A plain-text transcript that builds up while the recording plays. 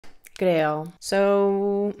Creo.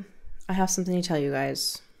 So I have something to tell you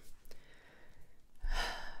guys.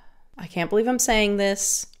 I can't believe I'm saying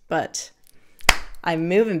this, but I'm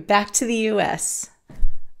moving back to the US.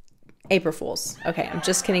 April Fools. Okay, I'm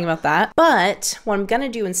just kidding about that. But what I'm gonna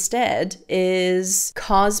do instead is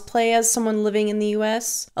cosplay as someone living in the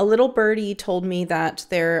US. A little birdie told me that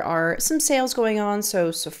there are some sales going on.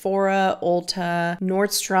 So Sephora, Ulta,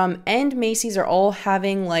 Nordstrom, and Macy's are all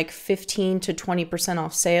having like 15 to 20%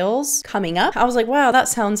 off sales coming up. I was like, wow, that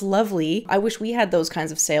sounds lovely. I wish we had those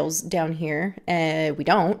kinds of sales down here. We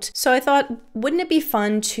don't. So I thought, wouldn't it be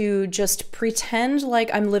fun to just pretend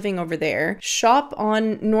like I'm living over there, shop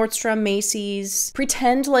on Nordstrom, Macy's,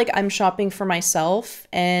 pretend like I'm shopping for myself,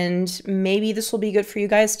 and maybe this will be good for you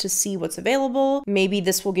guys to see what's available. Maybe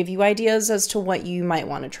this will give you ideas as to what you might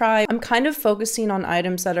want to try. I'm kind of focusing on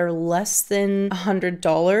items that are less than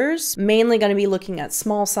 $100, mainly going to be looking at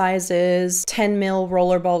small sizes, 10 mil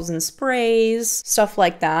rollerballs and sprays, stuff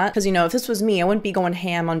like that. Because, you know, if this was me, I wouldn't be going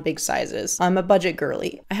ham on big sizes. I'm a budget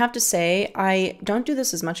girly. I have to say, I don't do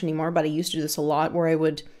this as much anymore, but I used to do this a lot, where I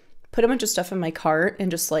would put a bunch of stuff in my cart and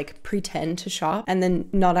just like pretend to shop and then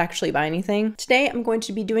not actually buy anything. Today, I'm going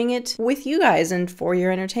to be doing it with you guys and for your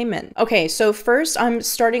entertainment. Okay, so first I'm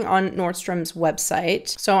starting on Nordstrom's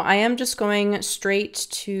website. So I am just going straight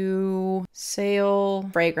to sale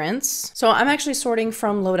fragrance. So I'm actually sorting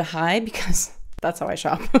from low to high because that's how I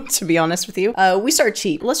shop, to be honest with you. We start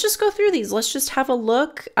cheap. Let's just go through these. Let's just have a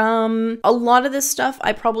look. A lot of this stuff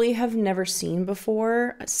I probably have never seen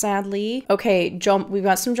before, sadly. Okay, we've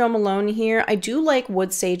got some Jo Malone here. I do like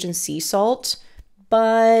wood sage and sea salt,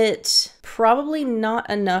 but probably not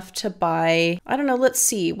enough to buy. I don't know, let's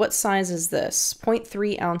see. What size is this?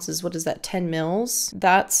 0.3 ounces. What is that, 10 mils?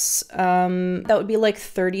 That's, that would be like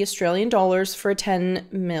 30 Australian dollars for a 10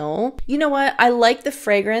 mil. You know what? I like the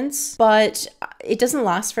fragrance, but it doesn't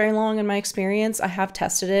last very long in my experience. I have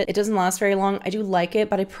tested it. It doesn't last very long. I do like it,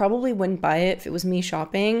 but I probably wouldn't buy it if it was me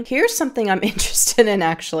shopping. Here's something I'm interested in,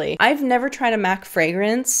 actually. I've never tried a MAC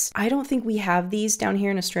fragrance. I don't think we have these down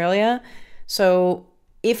here in Australia. So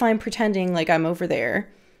if I'm pretending like I'm over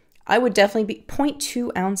there, I would definitely be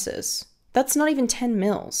 0.2 ounces. That's not even 10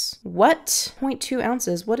 mils. What? 0.2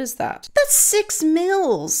 ounces, what is that? That's 6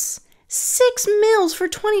 mils. 6 mils for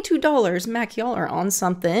 $22. Mac, y'all are on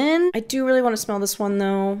something. I do really want to smell this one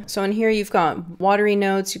though. So in here you've got watery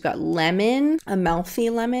notes, you've got lemon, Amalfi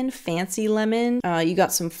lemon, fancy lemon. You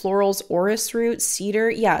got some florals, orris root, cedar.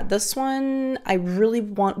 Yeah, this one I really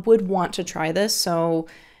would want to try this. So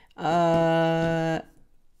I'm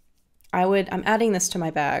adding this to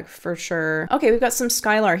my bag for sure. Okay, we've got some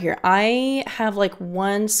Skylar here. I have like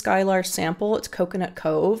one Skylar sample. It's Coconut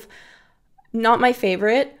Cove. Not my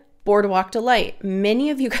favorite. Boardwalk Delight.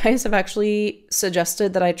 Many of you guys have actually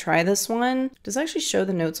suggested that I try this one. Does it actually show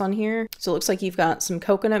the notes on here? So it looks like you've got some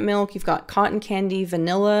coconut milk, you've got cotton candy,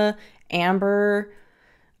 vanilla, amber.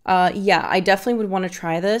 Yeah, I definitely would want to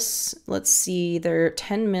try this. Let's see, they're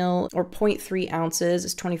 10 mil or 0.3 ounces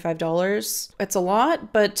is $25. It's a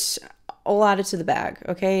lot, but I'll add it to the bag,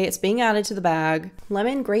 okay? It's being added to the bag.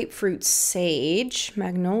 Lemon, grapefruit, sage,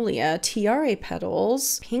 magnolia, tiare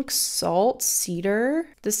petals, pink salt, cedar.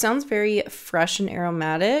 This sounds very fresh and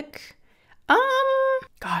aromatic.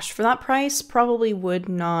 Gosh, for that price, probably would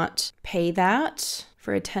not pay that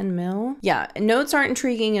for a 10 mil. Yeah, notes aren't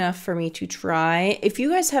intriguing enough for me to try. If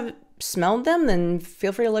you guys have smelled them, then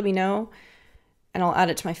feel free to let me know and I'll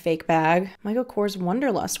add it to my fake bag. Michael Kors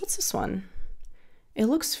Wanderlust. What's this one? It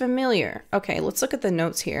looks familiar. Okay, let's look at the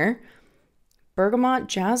notes here. Bergamot,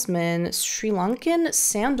 jasmine, Sri Lankan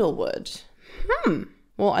sandalwood.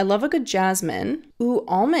 Well, I love a good jasmine. Ooh,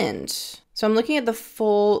 almond. So I'm looking at the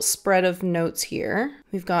full spread of notes here.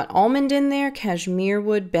 We've got almond in there, cashmere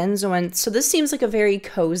wood, benzoin. So this seems like a very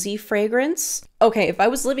cozy fragrance. Okay, if I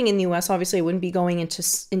was living in the US, obviously I wouldn't be going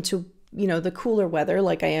into you know, the cooler weather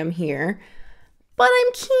like I am here. But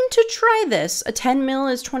I'm keen to try this. A 10 mil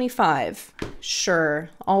is 25. Sure,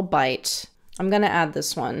 I'll bite. I'm gonna add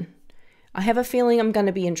this one. I have a feeling I'm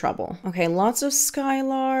gonna be in trouble. Okay, lots of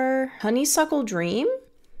Skylar. Honeysuckle Dream?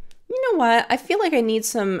 You know what? I feel like I need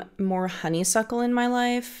some more honeysuckle in my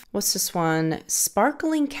life. What's this one?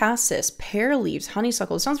 Sparkling Cassis, pear leaves,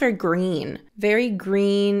 honeysuckle. It sounds very green. Very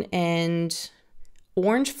green and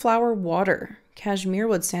orange flower water. Cashmere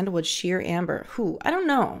wood, sandalwood, sheer amber. Whew, I don't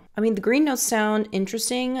know. I mean, the green notes sound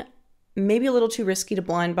interesting. Maybe a little too risky to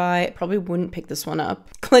blind buy. I probably wouldn't pick this one up.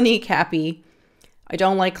 Clinique Happy. I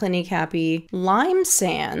don't like Clinique Happy. Lime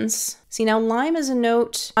Sands. See, now lime is a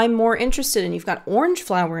note I'm more interested in. You've got orange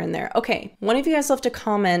flower in there. Okay, one of you guys left a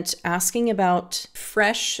comment asking about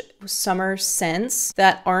fresh summer scents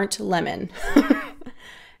that aren't lemon.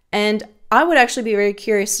 And I would actually be very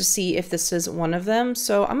curious to see if this is one of them.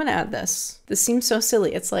 So I'm gonna add this. This seems so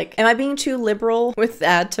silly. It's like, am I being too liberal with the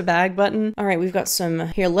add to bag button? All right, we've got some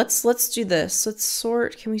here. Let's do this. Let's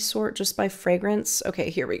sort. Can we sort just by fragrance? Okay,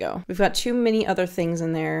 here we go. We've got too many other things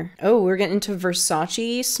in there. Oh, we're getting into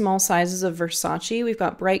Versace, small sizes of Versace. We've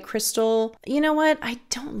got Bright Crystal. You know what? I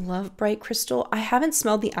don't love Bright Crystal. I haven't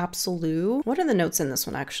smelled the Absolute. What are the notes in this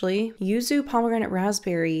one actually? Yuzu, pomegranate,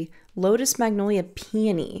 raspberry, Lotus, magnolia,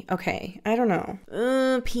 peony. Okay, I don't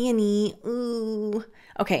know. Peony. Ooh.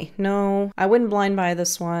 Okay, no, I wouldn't blind buy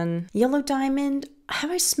this one. Yellow diamond.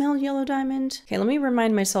 Have I smelled yellow diamond? Okay, let me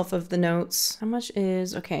remind myself of the notes. How much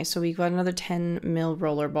is, okay, so we got another 10 ml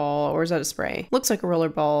roller ball, or is that a spray? Looks like a roller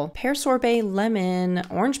ball. Pear sorbet, lemon,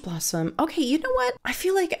 orange blossom. Okay, you know what? I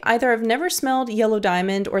feel like either I've never smelled yellow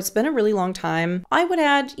diamond or it's been a really long time. I would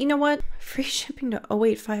add, you know what? Free shipping to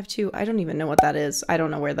 0852. I don't even know what that is. I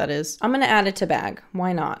don't know where that is. I'm gonna add it to bag.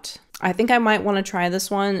 Why not? I think I might want to try this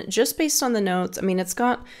one just based on the notes. I mean, it's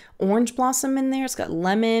got orange blossom in there. It's got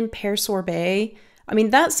lemon, pear sorbet. I mean,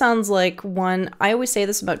 that sounds like one. I always say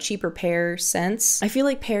this about cheaper pear scents. I feel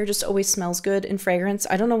like pear just always smells good in fragrance.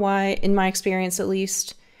 I don't know why, in my experience at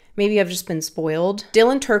least. Maybe I've just been spoiled.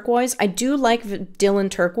 Dylan Turquoise. I do like Dylan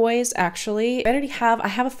Turquoise, actually. I have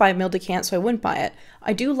a 5 ml decant, so I wouldn't buy it.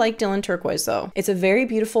 I do like Dylan Turquoise, though. It's a very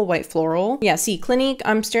beautiful white floral. Yeah, see, Clinique.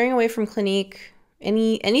 I'm steering away from Clinique.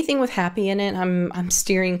 Anything with happy in it, I'm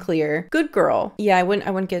steering clear. Good Girl. Yeah, I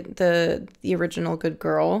wouldn't get the original Good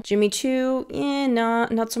Girl. Jimmy Choo,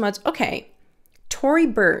 not so much. Okay. Tory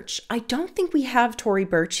Burch. I don't think we have Tory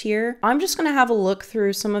Burch here. I'm just gonna have a look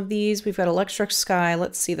through some of these. We've got Electric Sky.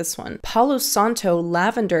 Let's see this one. Palo Santo,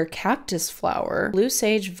 Lavender, Cactus Flower, Blue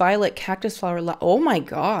Sage, Violet, Cactus Flower. Oh my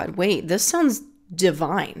God. Wait, this sounds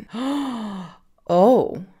divine.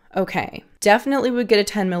 Oh, okay. Definitely would get a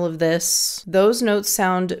 10 ml of this. Those notes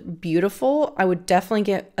sound beautiful. I would definitely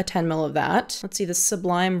get a 10 ml of that. Let's see, the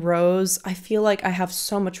Sublime Rose. I feel like I have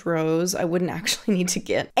so much rose. I wouldn't actually need to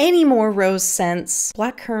get any more rose scents.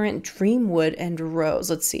 Blackcurrant, Dreamwood, and Rose.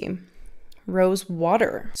 Let's see. Rose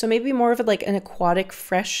Water. So maybe more of it like an aquatic,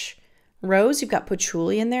 fresh rose. You've got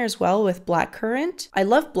patchouli in there as well with blackcurrant. I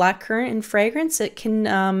love blackcurrant in fragrance. It can,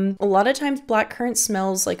 a lot of times blackcurrant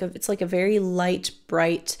smells like it's like a very light,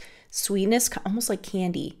 bright sweetness, almost like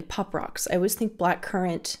candy. Pop rocks. I always think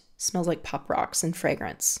blackcurrant smells like pop rocks in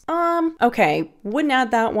fragrance. Okay, wouldn't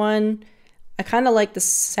add that one. I kind of like the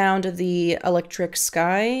sound of the Electric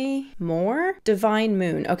Sky more. Divine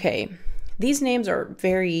Moon. Okay, these names are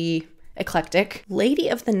very eclectic. Lady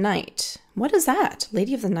of the Night. What is that?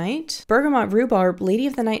 Lady of the Night? Bergamot Rhubarb, Lady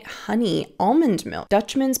of the Night Honey, Almond Milk,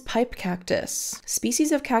 Dutchman's Pipe Cactus.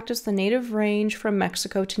 Species of cactus, the native range from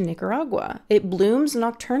Mexico to Nicaragua. It blooms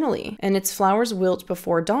nocturnally, and its flowers wilt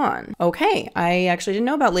before dawn. Okay, I actually didn't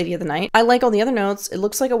know about Lady of the Night. I like all the other notes. It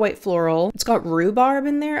looks like a white floral. It's got rhubarb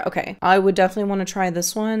in there. Okay, I would definitely want to try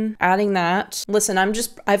this one. Adding that. Listen,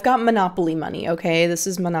 I've got Monopoly money, okay? This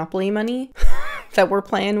is Monopoly money that we're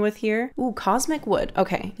playing with here. Ooh, Cosmic Wood.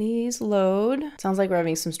 Okay, please load. Sounds like we're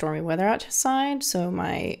having some stormy weather outside, so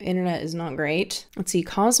my internet is not great. Let's see,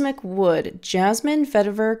 Cosmic Wood, Jasmine,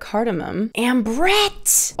 Vetiver, Cardamom,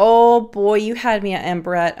 Ambrette. Oh boy, you had me at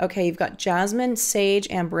Ambrette. Okay, you've got Jasmine, Sage,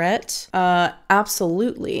 Ambrette.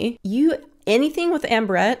 Absolutely. Anything with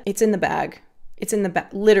Ambrette, it's in the bag. It's in the bag.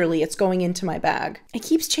 Literally, it's going into my bag. It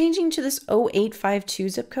keeps changing to this 0852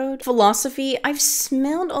 zip code. Philosophy. I've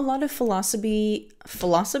smelled a lot of philosophy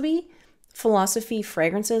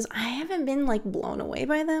fragrances. I haven't been like blown away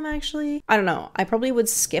by them actually. I don't know. I probably would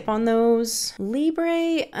skip on those.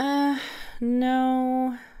 Libre,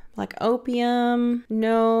 no. Black Opium,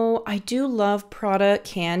 no. I do love Prada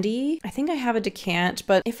Candy. I think I have a decant,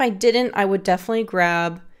 but if I didn't, I would definitely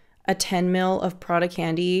grab a 10 ml of Prada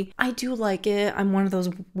Candy. I do like it. I'm one of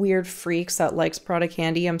those weird freaks that likes Prada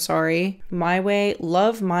Candy. I'm sorry. My Way,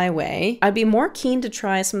 love My Way. I'd be more keen to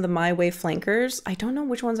try some of the My Way flankers. I don't know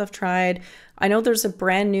which ones I've tried. I know there's a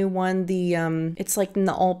brand new one, it's like in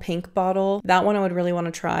the all pink bottle. That one I would really want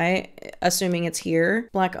to try, assuming it's here.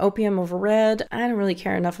 Black Opium over Red. I don't really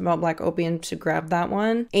care enough about Black Opium to grab that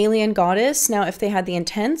one. Alien Goddess. Now, if they had the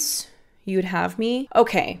Intense, you'd have me.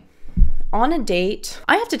 Okay. On a date,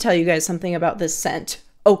 I have to tell you guys something about this scent.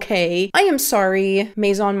 Okay, I am sorry,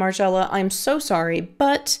 Maison Margiela, I'm so sorry,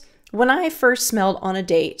 but when I first smelled On a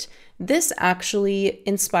Date, this actually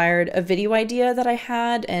inspired a video idea that I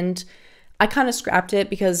had, and I kind of scrapped it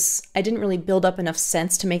because I didn't really build up enough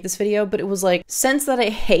scents to make this video, but it was like scents that I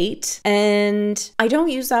hate. And I don't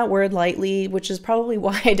use that word lightly, which is probably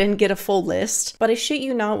why I didn't get a full list. But I shit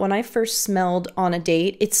you not, when I first smelled on a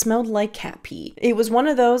date, it smelled like cat pee. It was one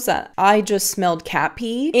of those that I just smelled cat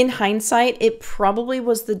pee. In hindsight, it probably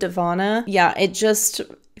was the Divana. Yeah, it just,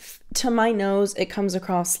 to my nose, it comes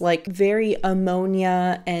across like very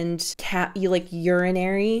ammonia and like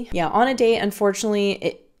urinary. Yeah, on a date,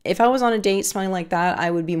 unfortunately, if I was on a date smelling like that, I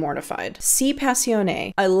would be mortified. C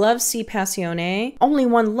Passione. I love C Passione. Only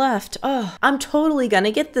one left. Oh, I'm totally gonna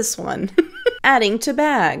get this one. Adding to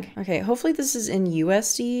bag. Okay, hopefully this is in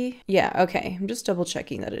USD. Yeah, okay. I'm just double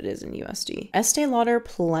checking that it is in USD. Estee Lauder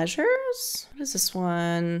Pleasures? What is this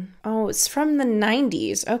one? Oh, it's from the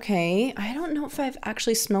 90s. Okay. I don't know if I've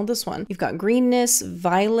actually smelled this one. You've got greenness,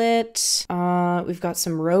 violet. We've got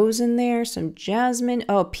some rose in there, some jasmine.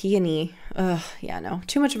 Oh, peony. Ugh, yeah, no.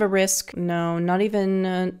 Too much of a risk. No, not even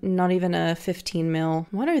a 15 mil.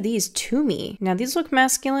 What are these to me? Now, these look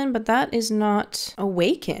masculine, but that is not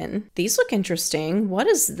Awaken. These look interesting. What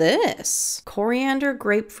is this? Coriander,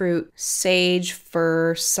 grapefruit, sage,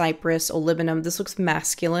 fir, cypress, olibanum. This looks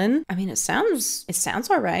masculine. I mean, it sounds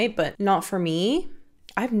all right, but not for me.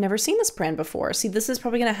 I've never seen this brand before. See, this is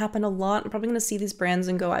probably going to happen a lot. I'm probably going to see these brands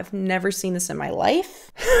and go, I've never seen this in my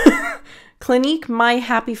life. Clinique, My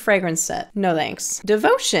Happy Fragrance Set. No thanks.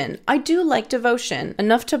 Devotion. I do like Devotion.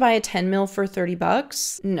 Enough to buy a 10 mil for 30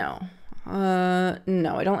 bucks? No.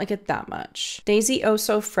 No, I don't like it that much. Daisy Oh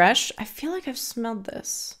So Fresh. I feel like I've smelled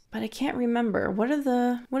this, but I can't remember. What are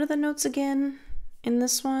the notes again in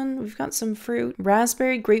this one? We've got some fruit.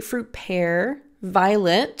 Raspberry, grapefruit, pear.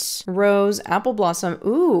 Violet, rose, apple blossom.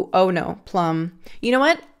 Ooh, oh no, plum. You know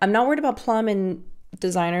what? I'm not worried about plum in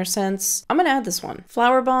designer scents. I'm gonna add this one.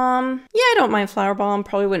 Flower Bomb. Yeah, I don't mind Flower Bomb.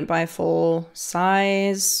 Probably wouldn't buy full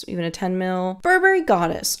size, even a 10 mil. Burberry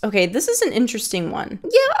Goddess. Okay, this is an interesting one.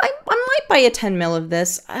 Yeah, I might buy a 10 mil of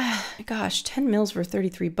this. Gosh, 10 mils for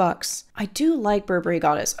 33 bucks. I do like Burberry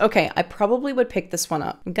Goddess. Okay, I probably would pick this one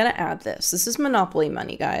up. I'm gonna add this. This is Monopoly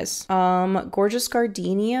money, guys. Gorgeous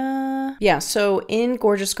Gardenia. Yeah, so in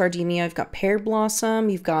Gorgeous Gardenia, I've got Pear Blossom.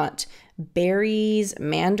 You've got berries,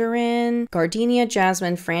 mandarin, gardenia,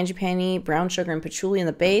 jasmine, frangipani, brown sugar, and patchouli in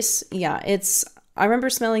the base. Yeah, I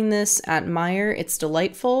remember smelling this at Meyer. It's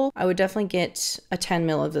delightful. I would definitely get a 10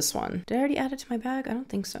 mil of this one. Did I already add it to my bag? I don't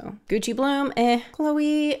think so. Gucci Bloom,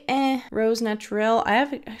 Chloe, Rose Naturelle.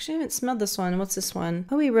 I actually haven't smelled this one. What's this one?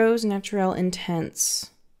 Chloe Rose Naturelle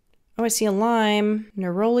Intense. Oh, I see a lime,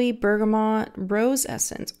 neroli, bergamot, rose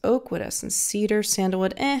essence, oakwood essence, cedar,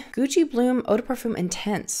 sandalwood, Gucci Bloom, Eau de Parfum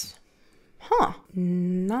Intense. Huh,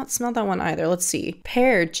 not smelled that one either. Let's see.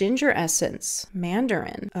 Pear, ginger essence,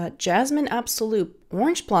 mandarin, jasmine absolute,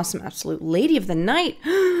 orange blossom absolute, lady of the night.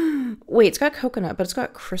 Wait, it's got coconut, but it's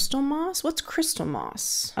got crystal moss. What's crystal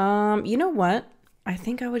moss? You know what? I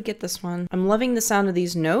think I would get this one. I'm loving the sound of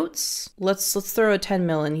these notes. Let's throw a 10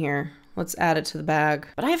 mil in here. Let's add it to the bag.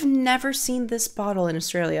 But I've never seen this bottle in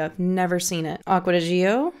Australia. I've never seen it. Acqua di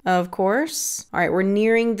Gio, of course. All right, we're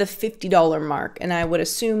nearing the $50 mark. And I would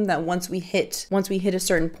assume that once we hit a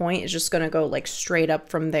certain point, it's just gonna go like straight up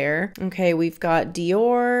from there. Okay, we've got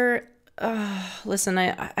Dior. Listen,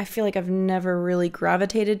 I feel like I've never really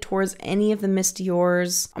gravitated towards any of the Miss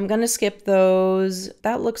Diors. I'm gonna skip those.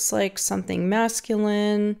 That looks like something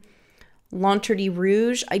masculine. L'Entre de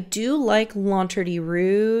Rouge. I do like L'Entre de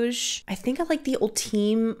Rouge. I think I like the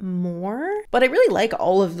Ultime more, but I really like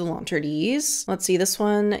all of the L'Entre Des. Let's see this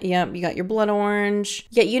one. Yep, you got your blood orange.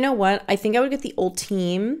 Yeah, you know what? I think I would get the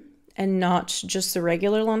Ultime and not just the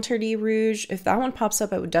regular L'Entre de Rouge. If that one pops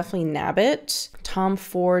up, I would definitely nab it. Tom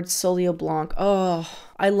Ford Solio Blanc. Oh,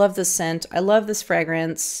 I love this scent. I love this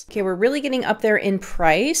fragrance. Okay, we're really getting up there in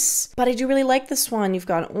price, but I do really like this one. You've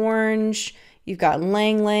got orange. You've got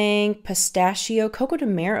Lang Lang, Pistachio, Coco de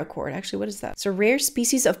Mer Accord. Actually, what is that? It's a rare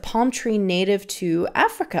species of palm tree native to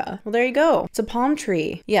Africa. Well, there you go. It's a palm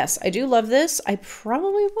tree. Yes, I do love this. I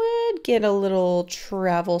probably would get a little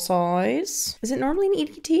travel size. Is it normally an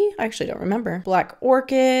EDT? I actually don't remember. Black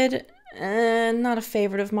Orchid. Not a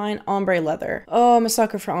favorite of mine. Ombre Leather. Oh, I'm a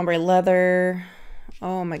sucker for Ombre Leather.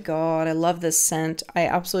 Oh my god, I love this scent. I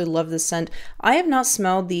absolutely love this scent. I have not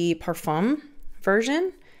smelled the Parfum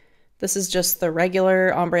version. This is just the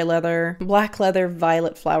regular ombre leather, black leather,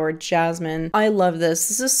 violet flower, jasmine. I love this.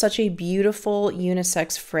 This is such a beautiful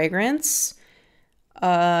unisex fragrance.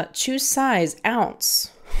 Choose size, ounce.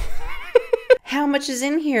 How much is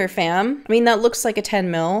in here, fam? I mean, that looks like a 10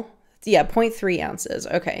 mil. Yeah, 0.3 ounces.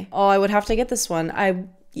 Okay. Oh, I would have to get this one.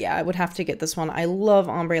 yeah, I would have to get this one. I love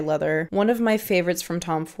ombre leather. One of my favorites from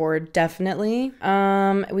Tom Ford, definitely.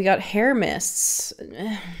 We got hair mists.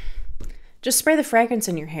 Just spray the fragrance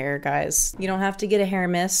in your hair, guys. You don't have to get a hair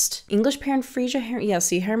mist. English Parent Freesia hair, yeah,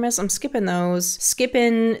 see, hair mist, I'm skipping those.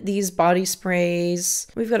 Skipping these body sprays.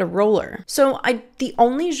 We've got a roller. So the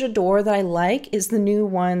only J'adore that I like is the new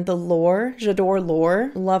one, the L'Or, J'adore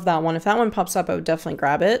L'Or. Love that one. If that one pops up, I would definitely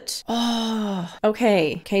grab it. Oh,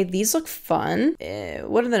 okay. Okay, these look fun.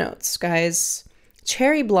 What are the notes, guys?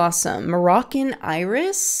 Cherry Blossom, Moroccan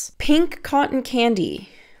Iris, Pink Cotton Candy,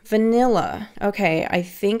 Vanilla. Okay, I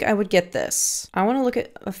think I would get this. I want to look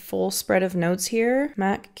at a full spread of notes here.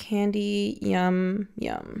 Mac Candy, yum,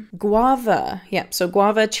 yum. Guava. Yeah, so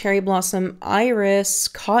Guava, Cherry Blossom, Iris,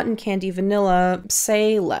 Cotton Candy, Vanilla.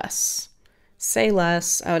 Say less. Say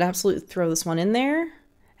less. I would absolutely throw this one in there.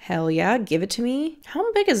 Hell yeah, give it to me.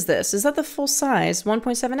 How big is this? Is that the full size?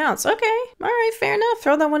 1.7 ounce. Okay, all right, fair enough.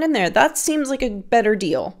 Throw that one in there. That seems like a better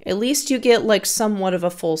deal. At least you get like somewhat of a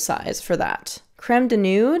full size for that. Creme de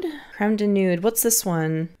Nude. Creme de Nude. What's this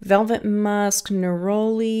one? Velvet Musk,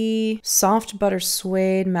 Neroli, Soft Butter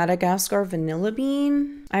Suede, Madagascar Vanilla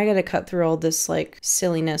Bean. I gotta cut through all this like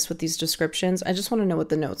silliness with these descriptions. I just want to know what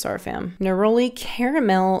the notes are, fam. Neroli,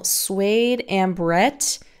 Caramel, Suede,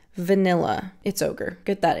 Ambrette, Vanilla. It's ogre.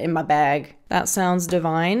 Get that in my bag. That sounds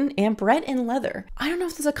divine. Ambrette and leather. I don't know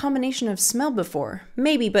if there's a combination I've smelled before.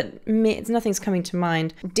 Maybe, but nothing's coming to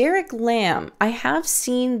mind. Derek Lam. I have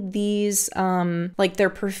seen these, like their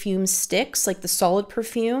perfume sticks, like the solid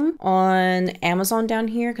perfume on Amazon down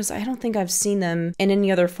here, because I don't think I've seen them in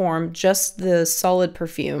any other form, just the solid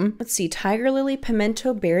perfume. Let's see, Tiger Lily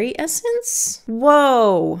Pimento Berry Essence.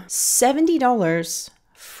 Whoa, $70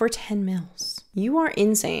 for 10 mils. You are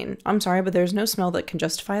insane. I'm sorry, but there's no smell that can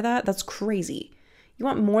justify that. That's crazy. You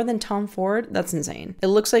want more than Tom Ford? That's insane. It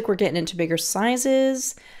looks like we're getting into bigger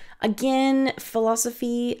sizes. Again,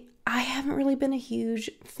 philosophy. I haven't really been a huge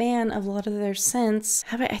fan of a lot of their scents.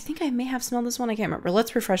 Have I? I think I may have smelled this one. I can't remember.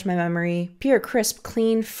 Let's refresh my memory. Pure, crisp,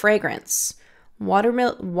 clean fragrance. Water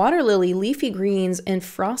lily, leafy greens, and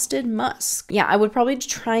frosted musk. Yeah, I would probably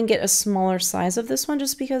try and get a smaller size of this one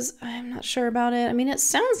just because I'm not sure about it. I mean, it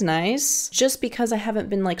sounds nice. Just because I haven't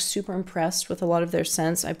been like super impressed with a lot of their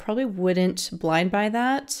scents, I probably wouldn't blind buy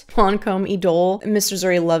that. Lancome Idole. Mr.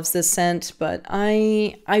 Zuri loves this scent, but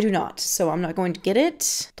I do not, so I'm not going to get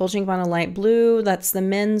it. Dolce & Gabbana Light Blue, that's the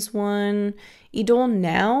men's one. Idole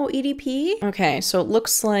Now EDP. Okay, so it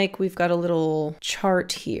looks like we've got a little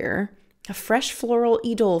chart here. A fresh floral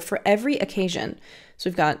Idole for every occasion. So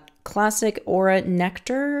we've got classic, aura,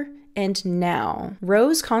 nectar, and now.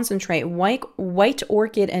 Rose concentrate, white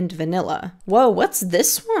orchid, and vanilla. Whoa, what's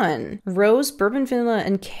this one? Rose, bourbon vanilla,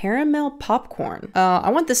 and caramel popcorn.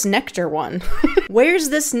 I want this nectar one. Where's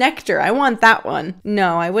this nectar? I want that one.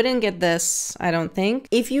 No, I wouldn't get this, I don't think.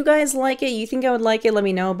 If you guys like it, you think I would like it, let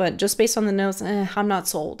me know. But just based on the notes, I'm not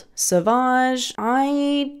sold. Sauvage,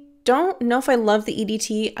 I don't know if I love the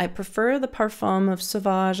EDT. I prefer the Parfum of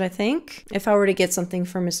Sauvage, I think. If I were to get something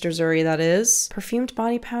for Mr. Zuri, that is. Perfumed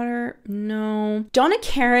body powder, no. Donna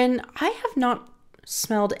Karan, I have not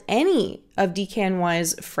smelled any of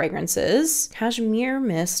DKNY's fragrances. Cashmere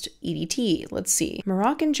Mist EDT. Let's see.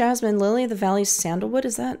 Moroccan Jasmine, Lily of the Valley Sandalwood.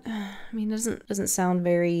 Is that, I mean, doesn't sound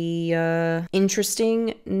very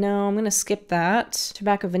interesting. No, I'm gonna skip that.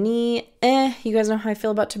 Tobacco Vanille. You guys know how I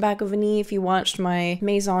feel about Tobacco Vanille. If you watched my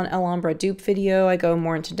Maison Alhambra dupe video, I go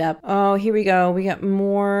more into depth. Oh, here we go. We got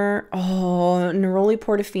more. Oh, Neroli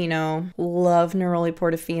Portofino. Love Neroli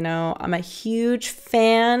Portofino. I'm a huge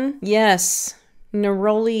fan. Yes.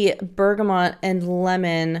 Neroli Bergamot and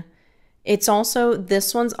Lemon. It's also,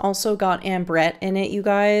 this one's also got ambrette in it, you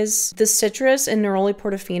guys. The citrus in Neroli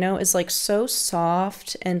Portofino is like so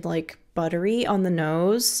soft and like buttery on the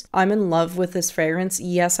nose. I'm in love with this fragrance.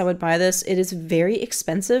 Yes, I would buy this. It is very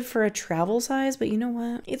expensive for a travel size, but you know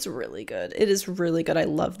what? It's really good. It is really good. I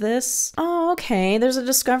love this. Oh, okay. There's a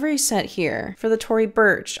discovery set here for the Tory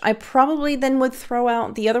Burch. I probably then would throw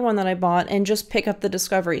out the other one that I bought and just pick up the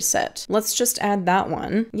discovery set. Let's just add that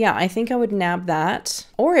one. Yeah, I think I would nab that.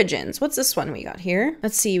 Origins. What's this one we got here?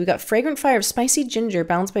 Let's see. We got Fragrant Fire of Spicy Ginger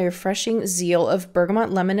balanced by refreshing zeal of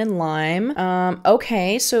bergamot, lemon, and lime.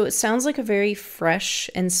 Okay, so it sounds like a very fresh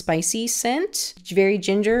and spicy scent. Very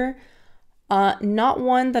ginger. Not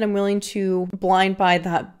one that I'm willing to blind buy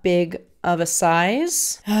that big of a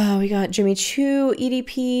size. We got Jimmy Choo,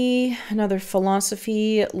 EDP, another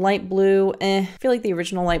Philosophy, Light Blue. I feel like the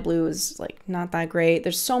original Light Blue is like not that great.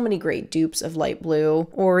 There's so many great dupes of Light Blue,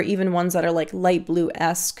 or even ones that are like Light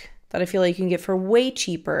Blue-esque that I feel like you can get for way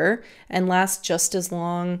cheaper and last just as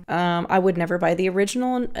long. I would never buy the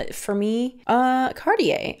original for me.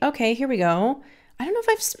 Cartier. Okay, here we go. I don't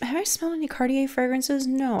know if have I smelled any Cartier fragrances?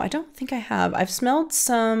 No, I don't think I have. I've smelled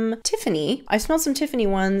some Tiffany. I smelled some Tiffany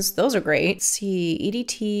ones. Those are great. Let's see,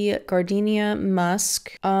 EDT, Gardenia,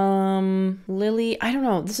 Musk, Lily. I don't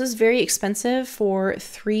know. This is very expensive for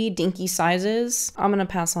 3 dinky sizes. I'm gonna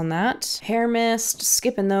pass on that. Hair Mist,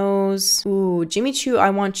 skipping those. Ooh, Jimmy Choo,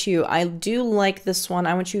 I Want You. I do like this one.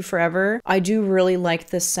 I Want You Forever. I do really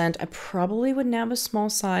like this scent. I probably would nab a small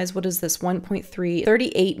size. What is this? 1.3,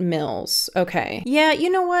 38 mils. Okay. Yeah, you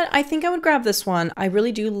know what? I think I would grab this one. I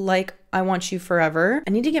really do like I Want You Forever. I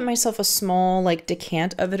need to get myself a small like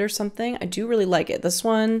decant of it or something. I do really like it. This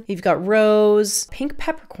one, you've got rose, pink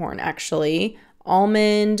peppercorn actually,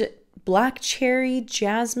 almond, black cherry,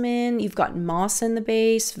 jasmine, you've got moss in the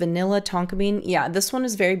base, vanilla, tonka bean. Yeah, this one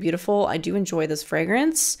is very beautiful. I do enjoy this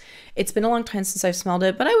fragrance. It's been a long time since I've smelled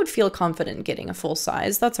it, but I would feel confident getting a full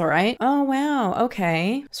size. That's all right. Oh, wow.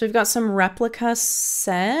 Okay. So we've got some replica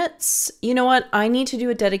sets. You know what? I need to do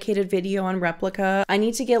a dedicated video on replica. I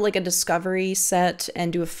need to get like a discovery set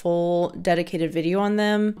and do a full dedicated video on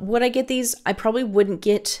them. Would I get these? I probably wouldn't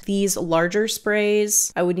get these larger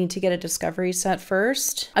sprays. I would need to get a discovery set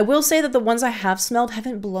first. I will say that the ones I have smelled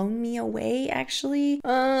haven't blown me away, actually.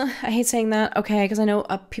 I hate saying that. Okay, because I know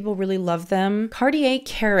people really love them. Cartier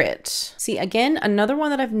Carrot. See, again, another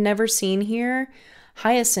one that I've never seen here.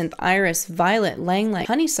 Hyacinth, Iris, Violet, Lang Lang,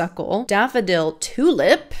 Honeysuckle, Daffodil,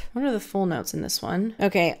 Tulip. What are the full notes in this one?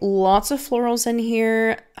 Okay, lots of florals in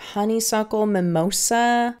here. Honeysuckle,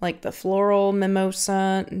 Mimosa, like the floral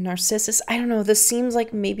Mimosa, Narcissus. I don't know, this seems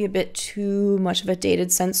like maybe a bit too much of a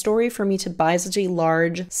dated scent story for me to buy such a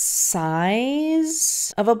large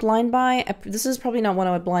size of a blind buy. This is probably not one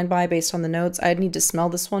I would blind buy based on the notes. I'd need to smell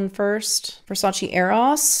this one first. Versace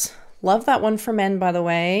Eros. Love that one for men, by the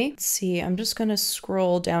way. Let's see, I'm just gonna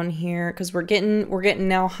scroll down here because we're getting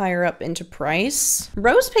now higher up into price.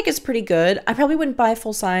 Rose Pick is pretty good. I probably wouldn't buy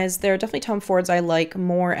full size. There are definitely Tom Fords I like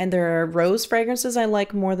more, and there are rose fragrances I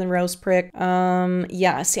like more than Rose Prick.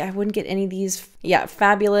 Yeah, see, I wouldn't get any of these. Yeah,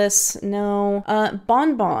 Fabulous, no.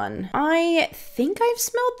 Bon Bon. I think I've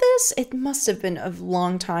smelled this. It must have been a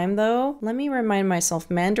long time though. Let me remind myself.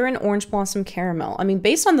 Mandarin Orange Blossom Caramel. I mean,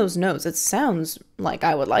 based on those notes, it sounds like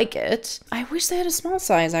I would like it. I wish they had a small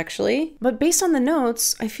size actually, but based on the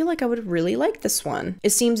notes, I feel like I would really like this one.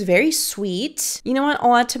 It seems very sweet. You know what?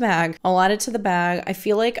 I'll add to bag. I'll add it to the bag. I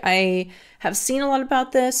feel like I have seen a lot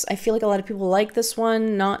about this. I feel like a lot of people like this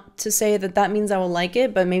one. Not to say that that means I will like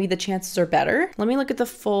it, but maybe the chances are better. Let me look at the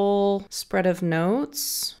full spread of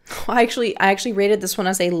notes. I actually rated this one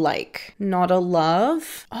as a like, not a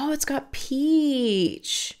love. Oh, it's got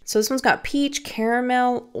peach. So this one's got peach,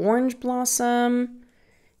 caramel, orange blossom.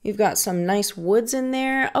 You've got some nice woods in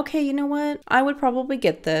there. Okay, you know what? I would probably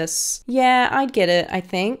get this. Yeah, I'd get it, I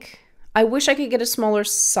think. I wish I could get a smaller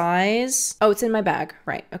size. Oh, it's in my bag.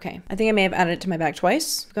 Right, okay. I think I may have added it to my bag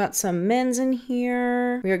twice. We've got some men's in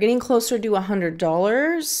here. We are getting closer to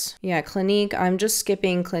 $100. Yeah, Clinique. I'm just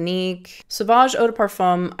skipping Clinique. Sauvage Eau de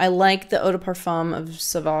Parfum. I like the Eau de Parfum of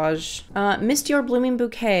Sauvage. Mist Your Blooming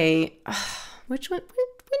Bouquet. Which one?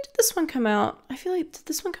 When did this one come out? I feel like, did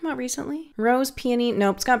this one come out recently? Rose Peony.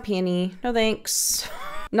 Nope, it's got peony. No thanks.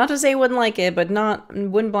 Not to say I wouldn't like it, but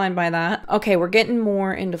wouldn't blind buy that. Okay, we're getting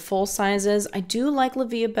more into full sizes. I do like La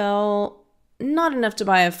Vie Belle. Not enough to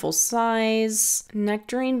buy a full size.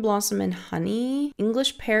 Nectarine Blossom and Honey.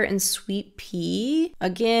 English Pear and Sweet Pea.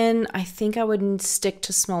 Again, I think I would stick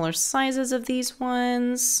to smaller sizes of these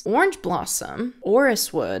ones. Orange Blossom.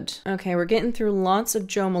 Orris Wood. Okay, we're getting through lots of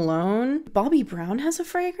Jo Malone. Bobbi Brown has a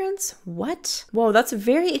fragrance? What? Whoa, that's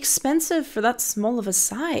very expensive for that small of a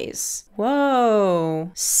size.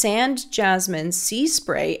 Whoa. Sand Jasmine, Sea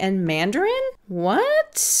Spray, and Mandarin?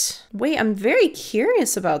 What? Wait, I'm very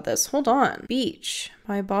curious about this. Hold on. Beach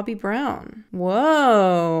by Bobbi Brown.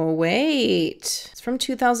 Whoa, wait. It's from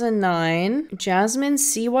 2009. Jasmine,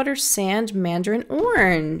 Seawater, Sand, Mandarin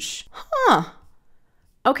Orange. Huh.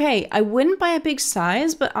 Okay, I wouldn't buy a big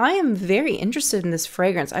size, but I am very interested in this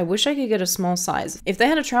fragrance. I wish I could get a small size. If they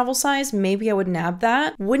had a travel size, maybe I would nab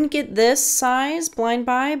that. Wouldn't get this size blind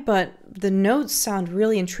buy, but the notes sound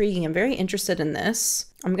really intriguing. I'm very interested in this.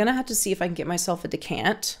 I'm gonna have to see if I can get myself a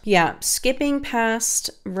decant. Yeah, skipping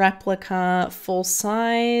past Replica, full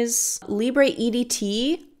size. Libre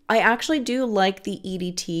EDT. I actually do like the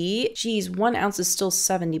EDT. Geez, 1 ounce is still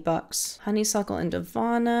 $70. Honeysuckle and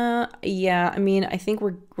Divana. Yeah, I mean, I think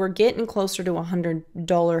we're getting closer to $100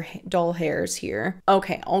 doll hairs here.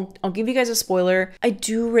 Okay, I'll give you guys a spoiler. I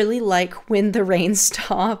do really like When the Rain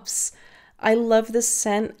Stops. I love this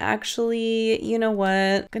scent, actually. You know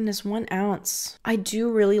what? Goodness, 1 ounce. I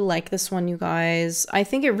do really like this one, you guys. I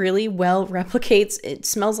think it really well replicates. It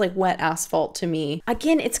smells like wet asphalt to me.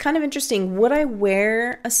 Again, it's kind of interesting. Would I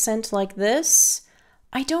wear a scent like this?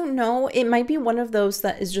 I don't know. It might be one of those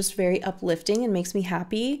that is just very uplifting and makes me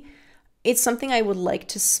happy. It's something I would like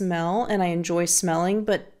to smell and I enjoy smelling,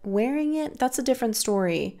 but wearing it, that's a different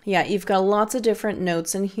story. Yeah, you've got lots of different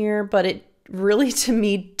notes in here, but it really, to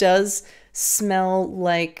me, does smell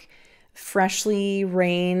like freshly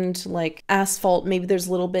rained, like asphalt. Maybe there's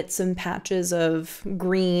little bits and patches of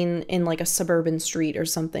green in like a suburban street or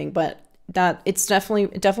something, but it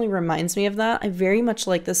definitely reminds me of that. I very much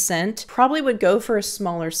like the scent. Probably would go for a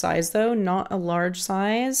smaller size though, not a large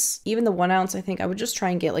size. Even the 1 ounce, I think I would just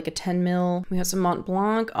try and get like a 10 mil. We got some Mont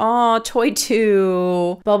Blanc. Oh, Toy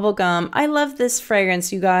 2 bubblegum. I love this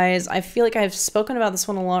fragrance, you guys. I feel like I've spoken about this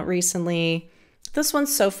one a lot recently. This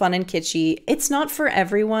one's so fun and kitschy. It's not for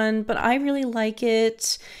everyone, but I really like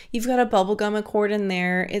it. You've got a bubblegum accord in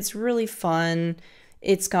there. It's really fun.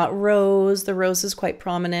 It's got rose. The rose is quite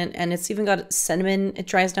prominent, and it's even got cinnamon. It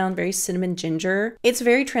dries down very cinnamon ginger. It's a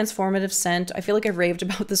very transformative scent. I feel like I've raved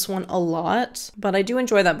about this one a lot, but I do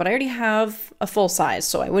enjoy that. But I already have a full size,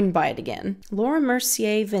 so I wouldn't buy it again. Laura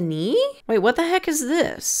Mercier Vanille? Wait, what the heck is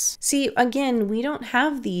this? See, again, we don't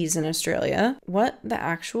have these in Australia. What the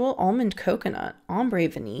actual? Almond coconut. Ombre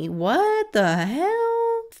Vanille. What the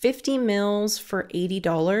hell? 50 mils for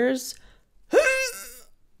 $80.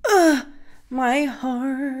 My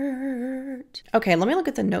heart. Okay, let me look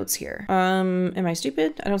at the notes here. Am I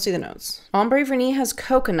stupid? I don't see the notes. Ombre Vernis has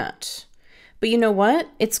coconut. But you know what?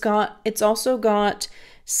 It's also got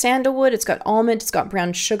sandalwood, it's got almond, it's got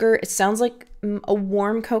brown sugar. It sounds like a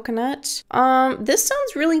warm coconut. This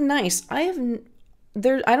sounds really nice. I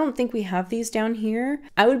don't think we have these down here.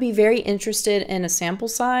 I would be very interested in a sample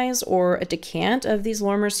size or a decant of these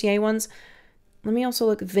Laura Mercier ones. Let me also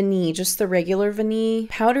look at vanille, just the regular vanille.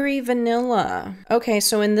 Powdery vanilla. Okay,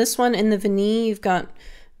 so in this one, in the vanille, you've got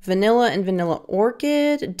vanilla and vanilla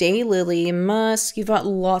orchid, daylily, musk. You've got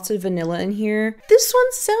lots of vanilla in here. This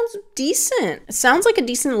one sounds decent. It sounds like a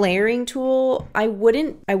decent layering tool. I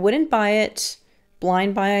wouldn't buy it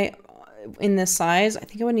blind buy in this size. I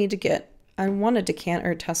think I want a decant or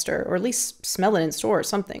a tester, or at least smell it in store or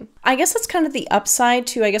something. I guess that's kind of the upside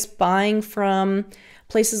to, I guess, buying from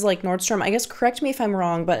places like Nordstrom. I guess, correct me if I'm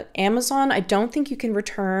wrong, but Amazon, I don't think you can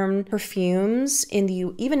return perfumes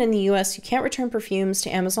even in the US. You can't return perfumes to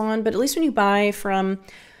Amazon, but at least when you buy from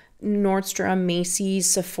Nordstrom, Macy's,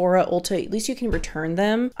 Sephora, Ulta, at least you can return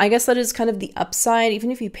them. I guess that is kind of the upside.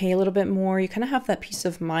 Even if you pay a little bit more, you kind of have that peace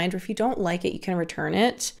of mind, or if you don't like it, you can return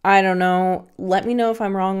it. I don't know. Let me know if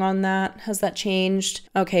I'm wrong on that. Has that changed?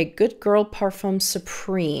 Okay, Good Girl Parfum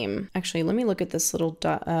Supreme. Actually, let me look at this little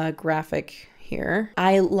graphic here.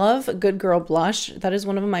 I love Good Girl Blush. That is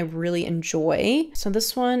one of them I really enjoy. So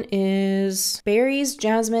this one is berries,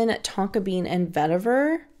 jasmine, tonka bean, and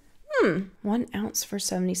vetiver. 1 ounce for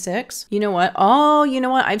 76. You know what? Oh, you know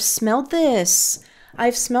what? I've smelled this.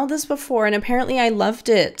 I've smelled this before, and apparently I loved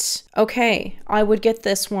it. Okay, I would get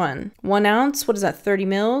this one. 1 ounce, what is that, 30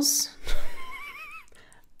 mils?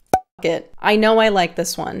 It. I know I like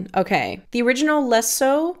this one. Okay. The original, less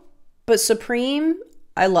so, but Supreme,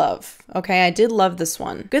 I love. Okay, I did love this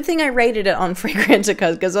one. Good thing I rated it on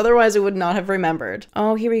Fragrantica, because otherwise I would not have remembered.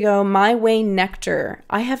 Oh, here we go. My Way Nectar.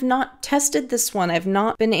 I have not tested this one. I've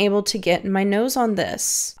not been able to get my nose on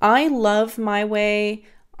this. I love My Way.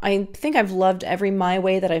 I think I've loved every My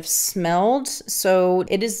Way that I've smelled, so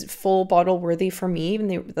it is full bottle worthy for me, even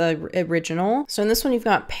the original. So in this one, you've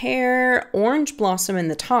got pear, orange blossom in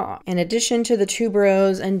the top. In addition to the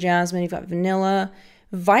tuberose and jasmine, you've got vanilla,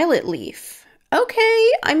 violet leaf.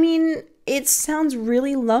 Okay, I mean, it sounds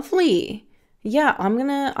really lovely. Yeah, I'm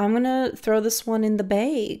gonna throw this one in the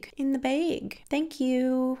bag. In the bag. Thank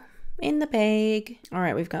you. In the bag. All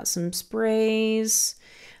right, we've got some sprays.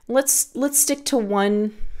 Let's stick to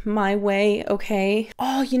one My Way, okay?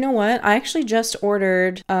 Oh, you know what? I actually just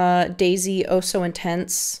ordered Daisy Oh So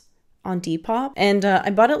Intense on Depop, and I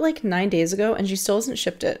bought it like 9 days ago, and she still hasn't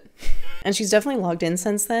shipped it. And she's definitely logged in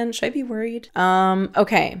since then. Should I be worried?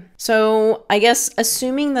 Okay. So I guess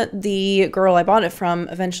assuming that the girl I bought it from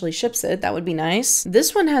eventually ships it, that would be nice.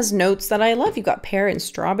 This one has notes that I love. You've got pear and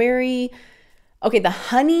strawberry. Okay, the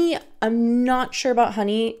honey, I'm not sure about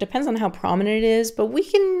honey. Depends on how prominent it is, but we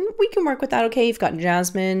can work with that. Okay, you've got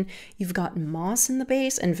jasmine, you've got moss in the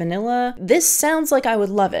base, and vanilla. This sounds like I would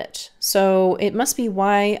love it. So it must be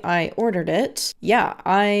why I ordered it. Yeah,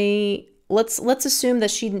 I let's assume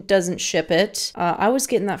that she doesn't ship it. I was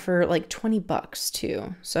getting that for like 20 bucks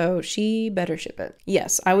too. So she better ship it.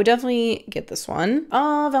 Yes, I would definitely get this one.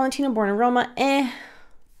 Oh, Valentino Born in Roma.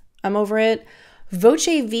 I'm over it. Voce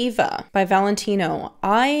Viva by Valentino.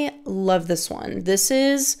 I love this one. This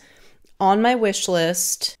is on my wish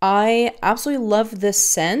list. I absolutely love this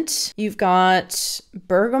scent. You've got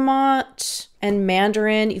bergamot and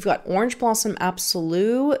mandarin. You've got orange blossom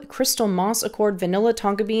absolute, crystal moss accord, vanilla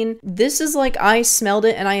tonka bean. This is like, I smelled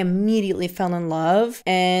it and I immediately fell in love,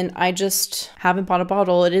 and I just haven't bought a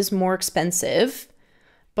bottle. It is more expensive,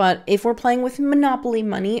 but if we're playing with Monopoly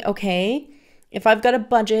money, okay. If I've got a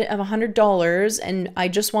budget of $100 and I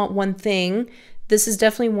just want one thing, this is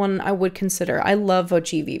definitely one I would consider. I love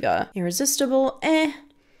Voce Viva. Irresistible,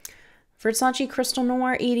 Versace Crystal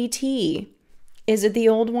Noir EDT. Is it the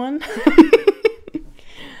old one?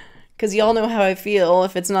 Because y'all know how I feel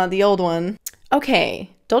if it's not the old one. Okay,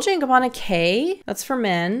 Dolce & Gabbana K. That's for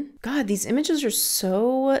men. God, these images are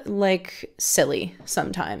so, like, silly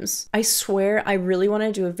sometimes. I swear I really want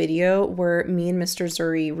to do a video where me and Mr.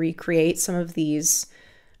 Zuri recreate some of these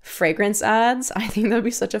fragrance ads. I think that'd be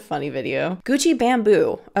such a funny video. Gucci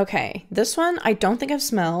Bamboo. Okay, this one I don't think I've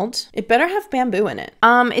smelled. It better have bamboo in it.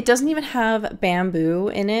 It doesn't even have bamboo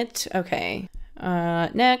in it. Okay.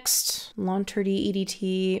 Next, Lanturdi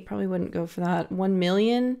EDT. Probably wouldn't go for that. 1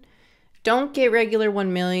 million. Don't get regular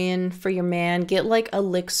 1 million for your man. Get like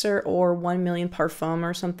Elixir or 1 million Parfum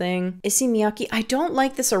or something. Issey Miyake. I don't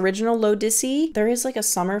like this original L'Eau d'Issey. There is like a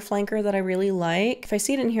summer flanker that I really like. If I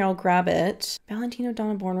see it in here, I'll grab it. Valentino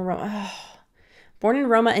Donna Born in Roma. Oh. Born in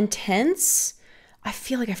Roma Intense. I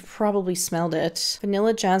feel like I've probably smelled it.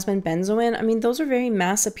 Vanilla Jasmine Benzoin. I mean, those are very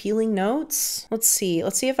mass appealing notes. Let's see.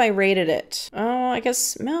 Let's see if I rated it. Oh, I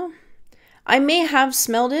guess, no. I may have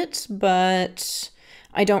smelled it, but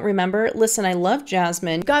I don't remember. Listen, I love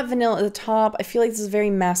jasmine. Got vanilla at the top. I feel like this is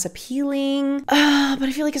very mass appealing. But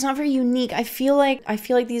I feel like it's not very unique. I feel like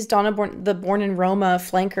these the Born in Roma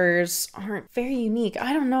flankers aren't very unique.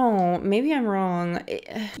 I don't know. Maybe I'm wrong.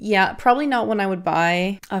 Yeah, probably not one I would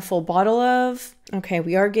buy a full bottle of. Okay,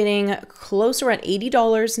 we are getting closer. We're at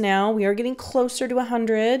 $80 now. We are getting closer to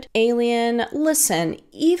 100. Alien. Listen,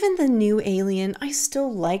 even the new Alien, I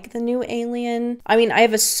still like the new Alien. I mean, I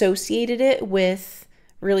have associated it with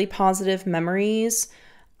really positive memories.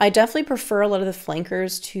 I definitely prefer a lot of the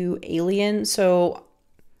flankers to Alien. So,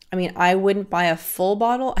 I mean, I wouldn't buy a full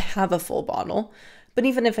bottle. I have a full bottle. But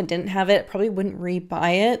even if I didn't have it, I probably wouldn't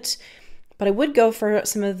re-buy it. But I would go for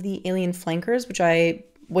some of the Alien flankers, which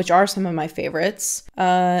are some of my favorites.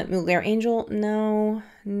 Mugler Angel, no,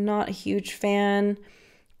 not a huge fan.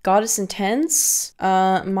 Goddess Intense,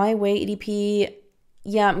 My Way EDP.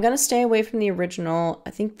 Yeah, I'm gonna stay away from the original. I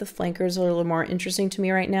think the flankers are a little more interesting to me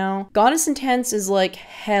right now. Goddess Intense is like,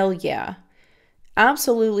 hell yeah.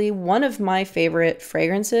 Absolutely one of my favorite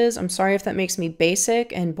fragrances. I'm sorry if that makes me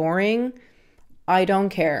basic and boring. I don't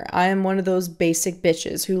care. I am one of those basic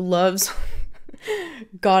bitches who loves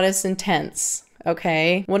Goddess Intense.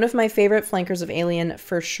 Okay, one of my favorite flankers of Alien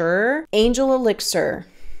for sure. Angel Elixir.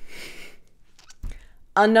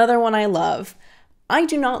 Another one I love. I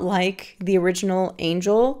do not like the original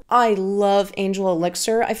Angel. I love Angel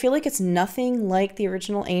Elixir. I feel like it's nothing like the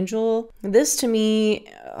original Angel. This to me,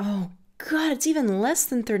 oh God, it's even less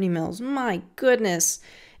than 30 mils. My goodness.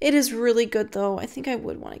 It is really good though. I think I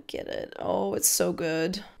would want to get it. Oh, it's so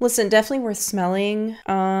good. Listen, definitely worth smelling.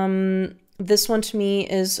 This one to me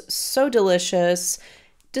is so delicious,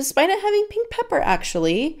 despite it having pink pepper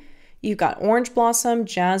actually. You've got orange blossom,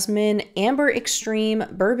 jasmine, amber extreme,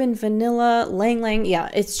 bourbon vanilla, lang lang. Yeah,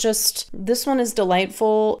 it's just, this one is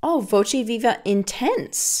delightful. Oh, Voce Viva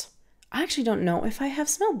Intense. I actually don't know if I have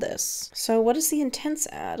smelled this. So what is the Intense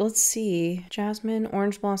add? Let's see. Jasmine,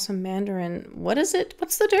 orange blossom, mandarin. What is it?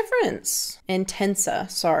 What's the difference? Intensa,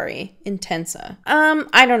 sorry. Intensa.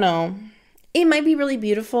 I don't know. It might be really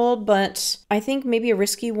beautiful, but I think maybe a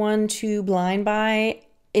risky one to blind buy.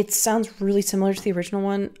 It sounds really similar to the original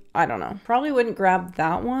one. I don't know. Probably wouldn't grab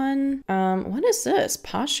that one. What is this?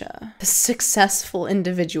 Pasha. The Successful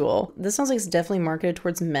Individual. This sounds like it's definitely marketed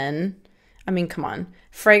towards men. I mean, come on.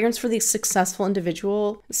 Fragrance for the Successful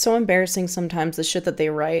Individual. It's so embarrassing sometimes, the shit that they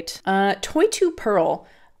write. Toy 2 Pearl.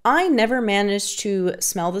 I never managed to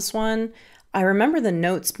smell this one. I remember the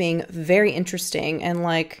notes being very interesting and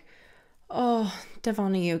like, oh,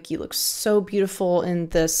 Devon Aoki looks so beautiful in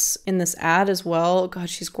this ad as well. God,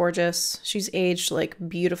 she's gorgeous. She's aged like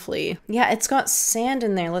beautifully. Yeah, it's got sand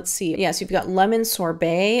in there. Let's see. Yeah, so you've got lemon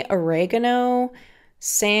sorbet, oregano,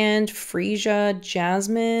 Sand, freesia,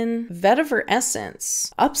 jasmine, vetiver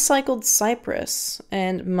essence, upcycled cypress,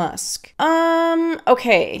 and musk.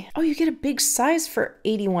 Okay. Oh, you get a big size for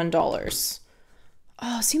 $81.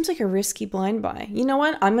 Oh, seems like a risky blind buy. You know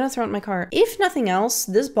what? I'm gonna throw it in my cart. If nothing else,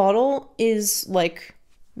 this bottle is like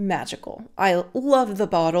magical. I love the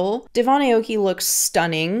bottle. Devon Aoki looks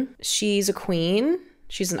stunning. She's a queen.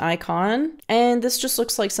 She's an icon. And this just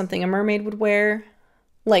looks like something a mermaid would wear.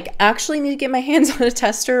 Like, actually need to get my hands on a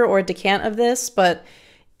tester or a decant of this, but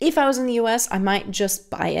if I was in the US, I might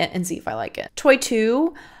just buy it and see if I like it. Toy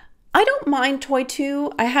 2. I don't mind Toy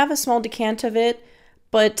 2. I have a small decant of it,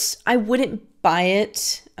 but I wouldn't buy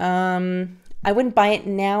it. I wouldn't buy it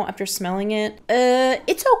now after smelling it.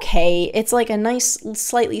 It's okay. It's like a nice,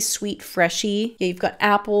 slightly sweet freshie. Yeah, you've got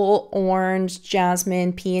apple, orange,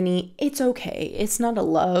 jasmine, peony. It's okay. It's not a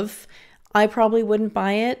love. I probably wouldn't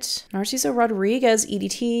buy it. Narciso Rodriguez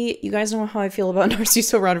EDT. You guys know how I feel about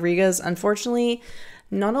Narciso Rodriguez. Unfortunately,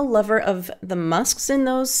 not a lover of the musks in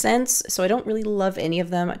those scents, so I don't really love any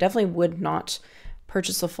of them. I definitely would not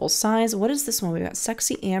purchase a full size. What is this one? We got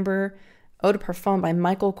Sexy Amber Eau de Parfum by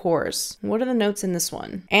Michael Kors. What are the notes in this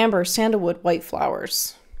one? Amber, sandalwood, white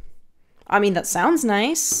flowers. I mean, that sounds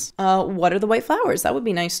nice. What are the white flowers? That would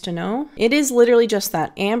be nice to know. It is literally just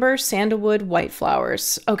that. Amber, sandalwood, white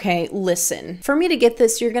flowers. Okay, listen. For me to get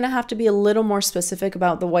this, you're gonna have to be a little more specific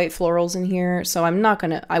about the white florals in here, so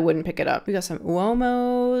I wouldn't pick it up. We got some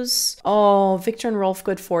Uomos. Oh, Victor and Rolf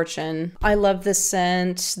Good Fortune. I love this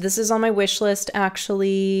scent. This is on my wish list,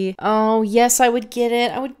 actually. Oh, yes, I would get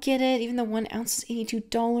it. I would get it, even though 1 ounce is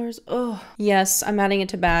 $82. Oh, yes, I'm adding it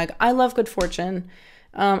to bag. I love Good Fortune.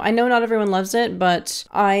 I know not everyone loves it, but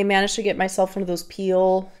I managed to get myself one of those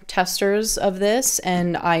peel testers of this,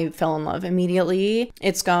 and I fell in love immediately.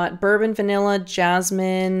 It's got bourbon, vanilla,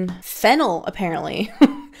 jasmine, fennel, apparently.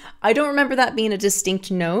 I don't remember that being a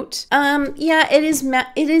distinct note. Yeah, it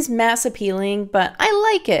is mass appealing, but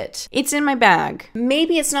I like it. It's in my bag.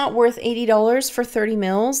 Maybe it's not worth $80 for 30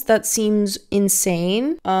 mils. That seems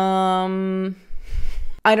insane.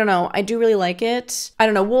 I don't know. I do really like it. I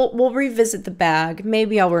don't know. We'll revisit the bag.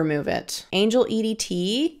 Maybe I'll remove it. Angel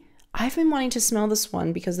EDT. I've been wanting to smell this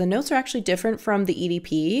one because the notes are actually different from the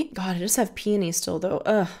EDP. God, I just have peony still though.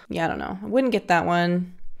 Ugh. Yeah, I don't know. I wouldn't get that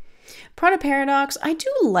one. Prada Paradox. I do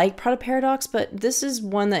like Prada Paradox, but this is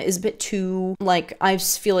one that is a bit too, like, I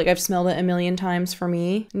feel like I've smelled it a million times for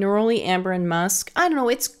me. Neroli, Amber, and Musk. I don't know.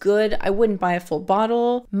 It's good. I wouldn't buy a full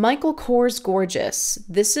bottle. Michael Kors Gorgeous.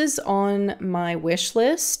 This is on my wish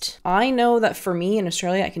list. I know that for me in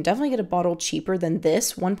Australia, I can definitely get a bottle cheaper than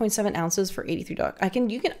this. 1.7 ounces for $83.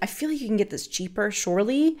 I feel like you can get this cheaper,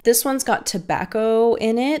 surely. This one's got tobacco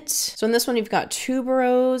in it. So in this one, you've got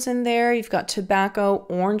tuberose in there. You've got tobacco,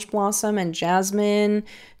 orange blossom, and jasmine.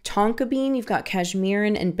 Tonka bean, you've got cashmere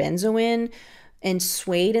and benzoin, and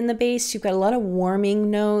suede in the base. You've got a lot of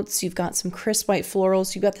warming notes. You've got some crisp white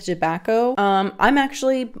florals. You've got the tobacco. I'm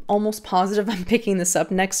actually almost positive I'm picking this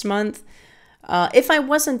up next month. If I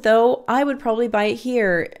wasn't though, I would probably buy it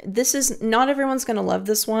here. This is, not everyone's gonna love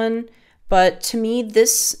this one, but to me,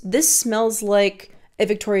 this smells like a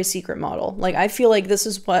Victoria's Secret model. Like, I feel like this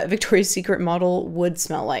is what a Victoria's Secret model would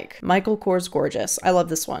smell like. Michael Kors Gorgeous. I love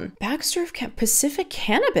this one. Baxter of Pacific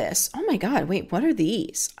Cannabis. Oh my God, wait, what are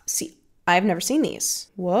these? See, I've never seen these.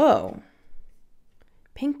 Whoa.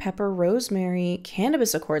 Pink pepper, rosemary,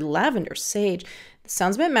 cannabis accord, lavender, sage. This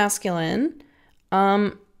sounds a bit masculine.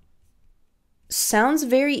 Sounds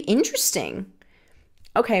very interesting.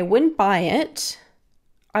 Okay, wouldn't buy it.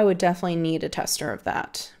 I would definitely need a tester of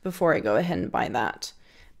that before I go ahead and buy that.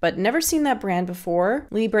 But never seen that brand before.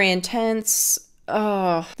 Libre Intense.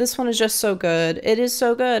 Oh, this one is just so good. It is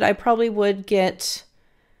so good. I probably would get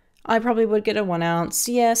a 1 ounce.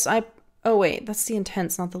 Yes, oh wait, that's the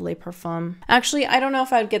Intense, not the Le Parfum. Actually, I don't know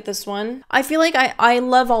if I would get this one. I feel like I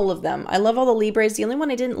love all of them. I love all the Libres. The only one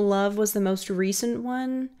I didn't love was the most recent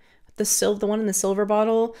one. The one in the silver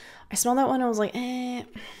bottle. I smelled that one, I was like,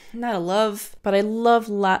 not a love. But I love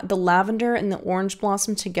the lavender and the orange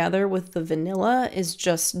blossom together with the vanilla is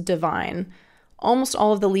just divine. Almost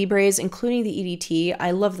all of the Libres, including the EDT, I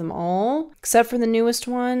love them all, except for the newest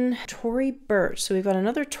one, Tory Burch. So we've got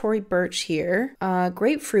another Tory Burch here.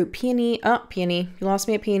 Grapefruit, peony. Oh, peony. You lost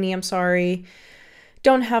me at peony, I'm sorry.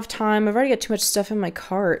 Don't have time. I've already got too much stuff in my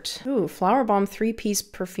cart. Ooh, Flower Bomb 3-piece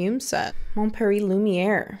perfume set. Montpellier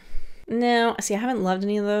Lumiere. No, see, I haven't loved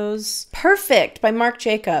any of those. Perfect by Marc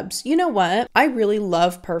Jacobs. You know what? I really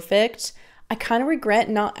love Perfect. I kind of regret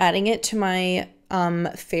not adding it to my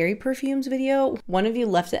fairy perfumes video. One of you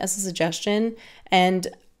left it as a suggestion and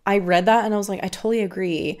I read that and I was like, I totally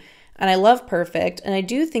agree. and I love Perfect, and I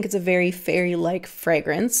do think it's a very fairy-like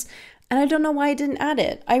fragrance. And I don't know why I didn't add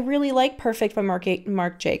it. I really like Perfect by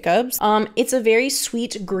Marc Jacobs. It's a very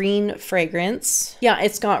sweet green fragrance. Yeah,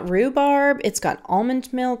 it's got rhubarb, it's got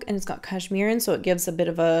almond milk, and it's got cashmere, so it gives a bit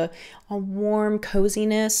of a warm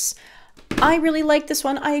coziness. I really like this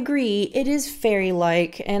one. I agree. It is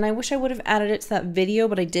fairy-like, and I wish I would have added it to that video,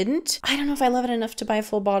 but I didn't. I don't know if I love it enough to buy a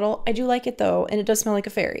full bottle. I do like it though, and it does smell like a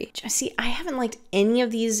fairy. See, I haven't liked any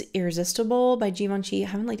of these. Irresistible by Givenchy. I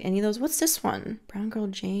haven't liked any of those. What's this one? Brown Girl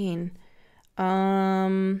Jane.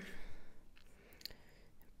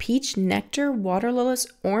 Peach Nectar, Water Lotus,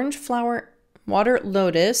 Orange Flower, Water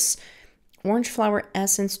Lotus, Orange Flower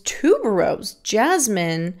Essence, Tuberose,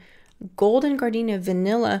 Jasmine, Golden Gardenia,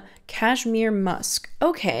 Vanilla, Cashmere Musk.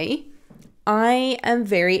 Okay, I am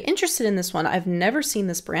very interested in this one. I've never seen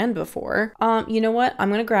this brand before. You know what?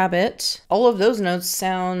 I'm gonna grab it. All of those notes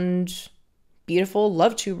sound beautiful.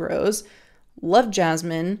 Love Tuberose. Love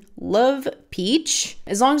Jasmine, love Peach.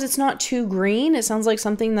 As long as it's not too green, it sounds like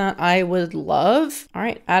something that I would love. All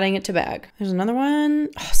right, adding it to bag. There's another one.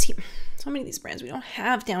 Oh, see, so many of these brands we don't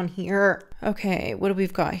have down here. Okay, what do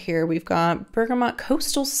we've got here? We've got Bergamot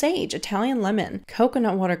Coastal Sage, Italian Lemon,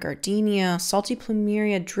 Coconut Water Gardenia, Salty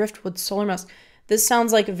Plumeria, Driftwood Solar Musk. This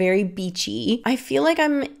sounds like very beachy. I feel like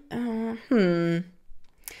I'm,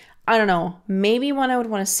 I don't know, maybe one I would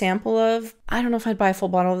want a sample of. I don't know if I'd buy a full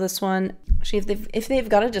bottle of this one. Actually, if they've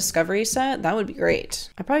got a discovery set, that would be great.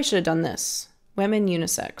 I probably should have done this. Women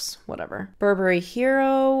unisex, whatever. Burberry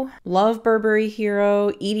Hero, love Burberry Hero,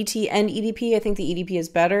 EDT and EDP. I think the EDP is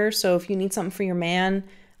better. So if you need something for your man,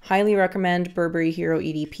 highly recommend Burberry Hero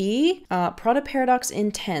EDP. Prada Paradox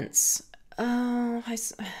Intense.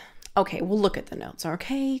 Okay, we'll look at the notes,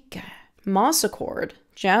 okay? Moss Accord,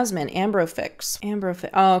 Jasmine, Ambrofix.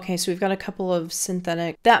 Oh, okay, so we've got a couple of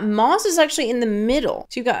synthetic. That moss is actually in the middle.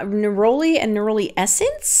 So you've got Neroli and Neroli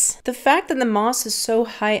Essence. The fact that the moss is so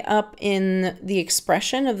high up in the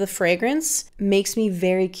expression of the fragrance makes me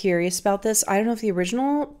very curious about this. I don't know if the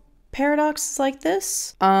original Paradox is like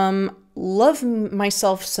this. Love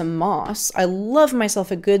myself some moss. I love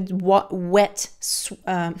myself a good wet,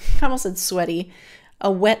 I almost said sweaty,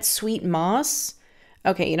 a wet, sweet moss.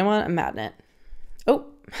 Okay, you know what? I'm adding it. Oh,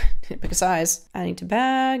 pick a size. Adding to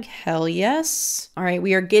bag. Hell yes. All right,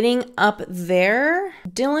 we are getting up there.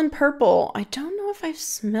 Dylan Purple. I don't know if I've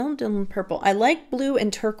smelled Dylan Purple. I like blue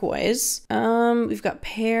and turquoise. We've got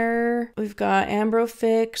pear. We've got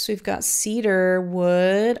Ambrofix. We've got cedar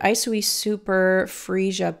wood. Isoi Super.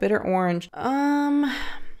 Freesia. Bitter orange.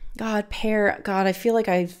 God, pear. God, I feel like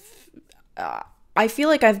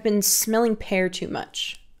I've been smelling pear too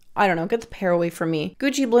much. I don't know, get the pear away from me.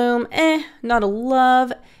 Gucci Bloom, not a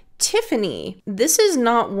love. Tiffany, this is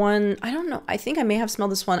not one, I don't know, I think I may have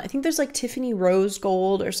smelled this one. I think there's like Tiffany Rose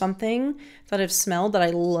Gold or something that I've smelled that I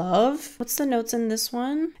love. What's the notes in this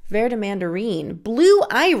one? Verde Mandarine, Blue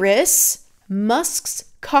Iris, Musk's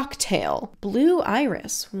Cocktail. Blue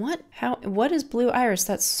Iris, what is Blue Iris?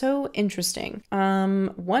 That's so interesting.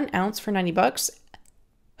 1 ounce for 90 bucks.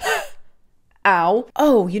 Ow.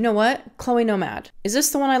 Oh, you know what? Chloe Nomad. Is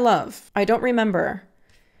this the one I love? I don't remember.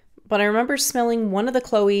 But I remember smelling one of the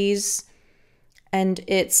Chloe's and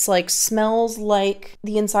it's like smells like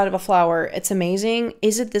the inside of a flower. It's amazing.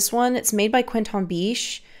 Is it this one? It's made by Quinton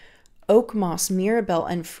Biche, Oak Moss, Mirabelle,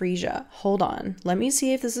 and Freesia. Hold on. Let me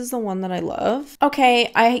see if this is the one that I love.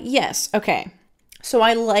 Okay, yes. Okay. So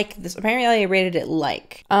I like this. Apparently I rated it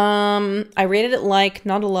like. I rated it like,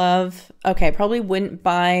 not a love. Okay, I probably wouldn't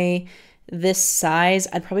buy this size.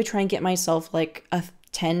 I'd probably try and get myself like a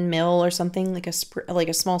 10 mil or something, like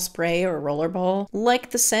a small spray or a rollerball.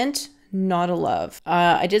 Like the scent, not a love.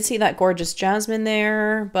 I did see that gorgeous jasmine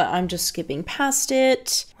there, but I'm just skipping past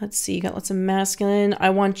it. Let's see, you got lots of masculine.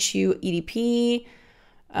 I Want You EDP.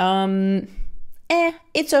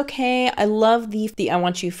 It's okay. I love the I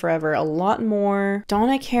Want You Forever a lot more.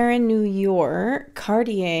 Donna Karan, New York.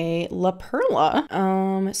 Cartier, La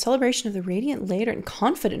Perla. Celebration of the Radiant Later and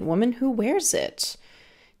Confident Woman Who Wears It.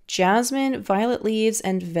 Jasmine, Violet Leaves,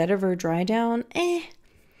 and Vetiver Dry Down.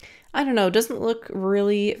 I don't know. Doesn't look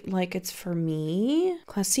really like it's for me.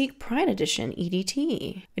 Classique Pride Edition,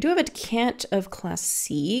 EDT. I do have a decant of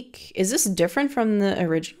Classique. Is this different from the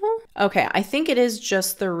original? Okay, I think it is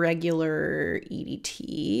just the regular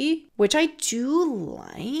EDT, which I do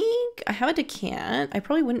like. I have a decant. I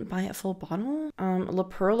probably wouldn't buy a full bottle. La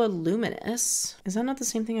Perla Luminous. Is that not the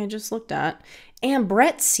same thing I just looked at?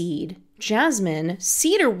 Ambrette Seed, Jasmine,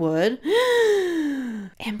 Cedarwood.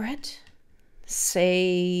 Ambrette?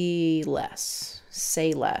 Say less.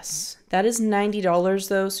 say less. That is $90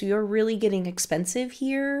 though, so you're really getting expensive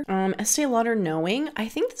here. Estee Lauder Knowing. I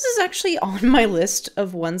think this is actually on my list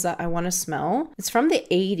of ones that I want to smell. It's from the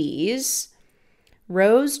 80s.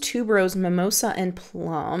 Rose, Tuberose, Mimosa, and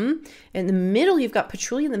Plum. In the middle, you've got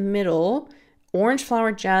Patchouli in the middle. Orange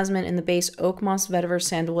Flower, Jasmine in the base. Oak Moss, Vetiver,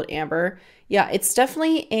 Sandalwood, Amber. Yeah, it's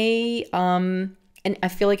definitely a, and I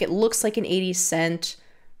feel like it looks like an 80s scent.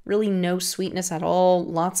 Really no sweetness at all.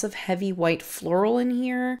 Lots of heavy white floral in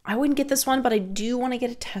here. I wouldn't get this one, but I do want to get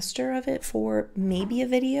a tester of it for maybe a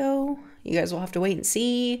video. You guys will have to wait and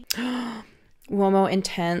see. Uomo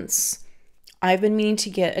Intense. I've been meaning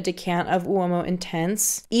to get a decant of Uomo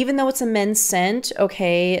Intense. Even though it's a men's scent,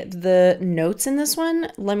 okay, the notes in this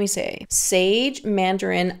one, let me say. Sage,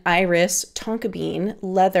 mandarin, iris, tonka bean,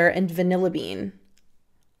 leather, and vanilla bean.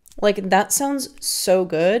 Like, that sounds so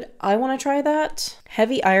good. I want to try that.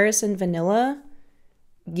 Heavy iris and vanilla.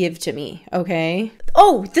 Give to me, okay?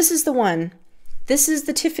 Oh, this is the one. This is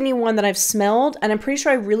the Tiffany one that I've smelled, and I'm pretty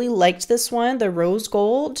sure I really liked this one, the rose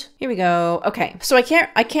gold. Here we go. Okay, so I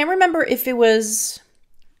can't remember if it was,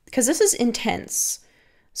 because this is intense.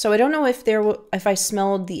 So I don't know if I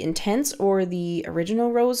smelled the intense or the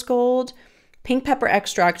original rose gold. Pink pepper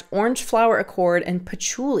extract, orange flower accord, and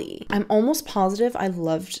patchouli. I'm almost positive I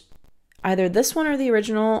loved either this one or the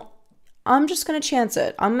original. I'm just gonna chance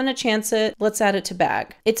it. I'm gonna chance it. Let's add it to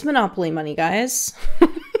bag. It's Monopoly money, guys.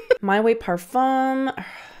 My Way Parfum.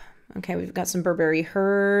 Okay, we've got some Burberry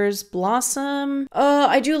Hers, Blossom.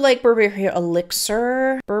 I do like Burberry Her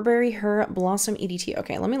Elixir. Burberry Her Blossom EDT.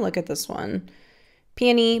 Okay, let me look at this one.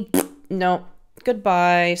 Peony. No.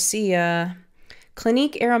 Goodbye. See ya.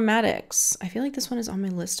 Clinique Aromatics. I feel like this one is on my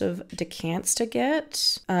list of decants to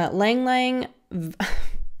get. Lang Lang.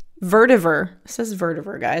 Vertiver. It says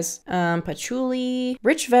Vertiver, guys. Patchouli.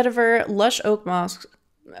 Rich Vetiver. Lush Oak Moss.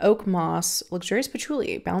 Luxurious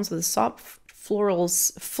Patchouli. Balanced with the soft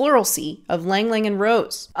floralcy of Lang Lang and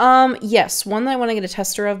Rose. Yes, one that I want to get a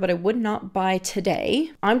tester of, but I would not buy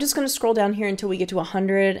today. I'm just going to scroll down here until we get to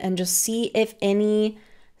 100 and just see if any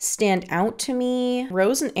stand out to me.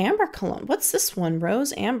 Rose and Amber cologne. What's this one?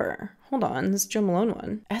 Rose Amber. Hold on, this is Jo Malone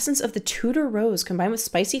one. Essence of the Tudor Rose combined with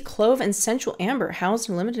spicy clove and sensual amber, housed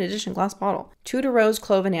in a limited edition glass bottle. Tudor Rose,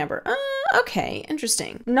 clove, and amber. Okay,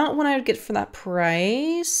 interesting. Not one I would get for that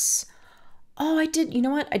price. Oh, I did, you know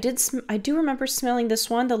what? I do remember smelling this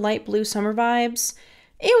one, the light blue summer vibes.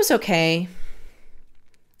 It was okay.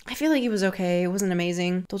 I feel like it was okay. It wasn't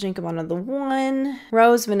amazing. Dolce & Gabbana the one.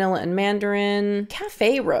 Rose, vanilla, and mandarin.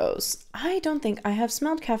 Cafe Rose. I don't think I have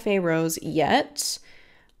smelled Cafe Rose yet.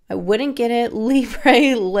 I wouldn't get it.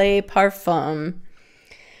 Libre Le Parfum.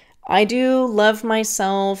 I do love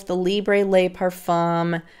myself the Libre Le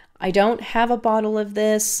Parfum. I don't have a bottle of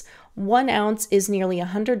this. 1 ounce is nearly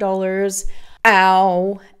 $100.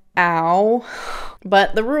 Ow. Ow.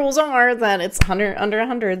 But the rules are that it's under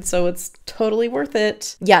 100, so it's totally worth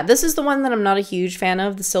it. Yeah, this is the one that I'm not a huge fan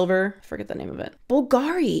of, the silver. I forget the name of it.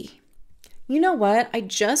 Bulgari. You know what? I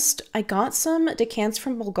got some decants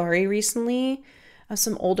from Bulgari recently of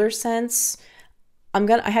some older scents.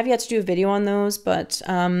 I have yet to do a video on those, but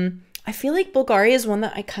I feel like Bulgari is one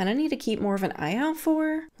that I kind of need to keep more of an eye out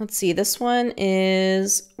for. Let's see, this one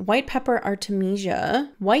is White Pepper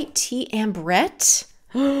Artemisia. White Tea Ambrette.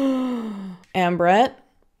 Ambrette.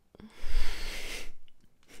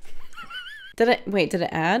 Did it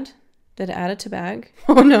add? Did it add it to bag?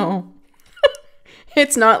 Oh no.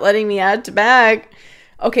 It's not letting me add to bag.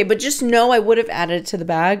 Okay, but just know I would have added it to the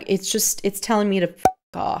bag. It's telling me to f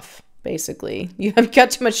off, basically. You have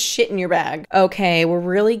got too much shit in your bag. Okay, we're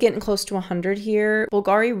really getting close to 100 here.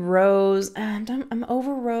 Bulgari Rose. I'm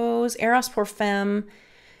over Rose. Eros Parfum.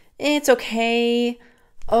 It's okay.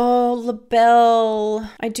 Oh,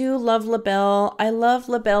 Labelle. I do love Labelle. I love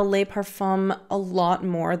Labelle Le Parfum a lot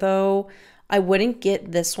more, though. I wouldn't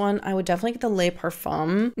get this one. I would definitely get the Le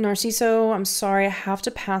Parfum. Narciso, I'm sorry, I have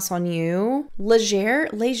to pass on you. Leger,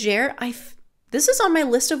 this is on my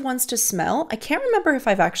list of ones to smell. I can't remember if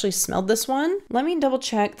I've actually smelled this one. Let me double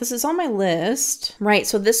check. This is on my list. Right,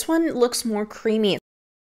 so this one looks more creamy.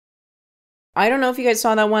 I don't know if you guys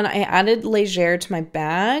saw that one. I added Leger to my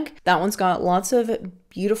bag. That one's got lots of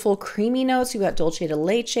beautiful creamy notes. You got Dolce de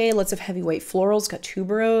Leche, lots of heavyweight florals, got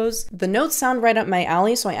tuberose. The notes sound right up my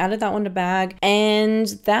alley, so I added that one to bag. And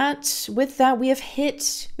with that, we have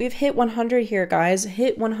hit 100 here, guys.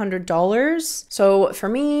 Hit $100. So for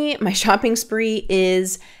me, my shopping spree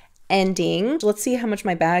is ending. Let's see how much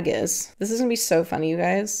my bag is. This is gonna be so funny, you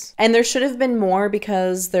guys. And there should have been more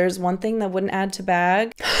because there's one thing that wouldn't add to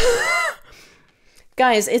bag.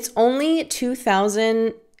 Guys, it's only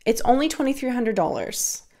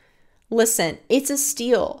 $2,300. Listen, it's a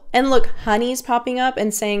steal. And look, Honey's popping up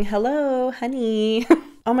and saying, hello, Honey.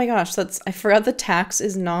 Oh my gosh, I forgot the tax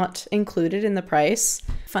is not included in the price.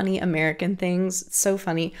 Funny American things. It's so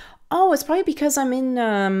funny. Oh, it's probably because I'm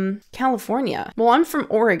in California. Well, I'm from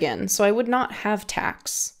Oregon, so I would not have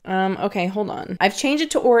tax. Okay, hold on. I've changed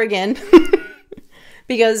it to Oregon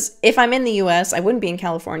because if I'm in the US, I wouldn't be in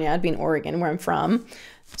California. I'd be in Oregon, where I'm from.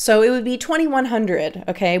 So it would be $2,100,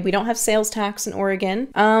 okay? We don't have sales tax in Oregon.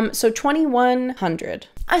 So $2,100.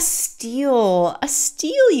 A steal,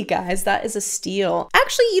 you guys. That is a steal.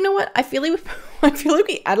 Actually, you know what? I feel like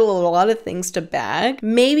we added a lot of things to bag.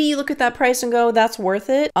 Maybe you look at that price and go, that's worth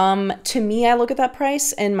it. To me, I look at that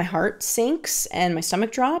price and my heart sinks and my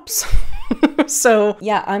stomach drops. So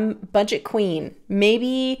yeah, I'm budget queen.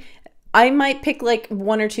 Maybe I might pick like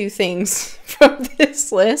one or two things from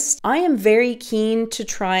this list. I am very keen to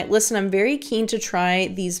try, listen, I'm very keen to try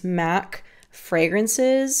these MAC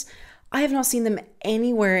fragrances. I have not seen them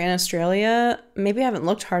anywhere in Australia. Maybe I haven't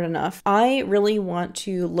looked hard enough. I really want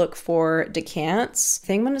to look for decants. I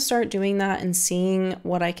think I'm gonna start doing that and seeing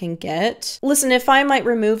what I can get. Listen, if I might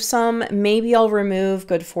remove some, maybe I'll remove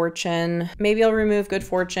Good Fortune. Maybe I'll remove Good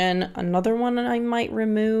Fortune. Another one I might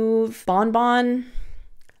remove, Bonbon.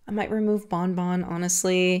 I might remove Bonbon,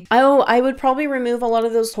 honestly. Oh, I would probably remove a lot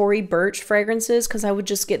of those Tory Burch fragrances because I would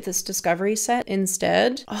just get this Discovery set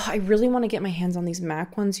instead. Oh, I really want to get my hands on these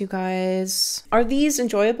MAC ones, you guys. Are these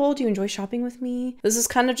enjoyable? Do you enjoy shopping with me? This is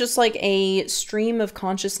kind of just like a stream of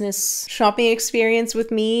consciousness shopping experience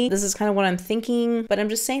with me. This is kind of what I'm thinking, but I'm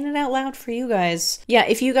just saying it out loud for you guys. Yeah,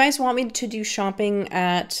 if you guys want me to do shopping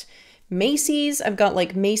at Macy's, I've got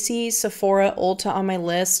like Macy's, Sephora, Ulta on my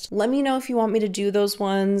list. Let me know if you want me to do those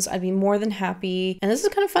ones. I'd be more than happy. And this is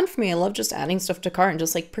kind of fun for me. I love just adding stuff to cart and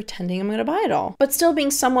just like pretending I'm gonna buy it all, but still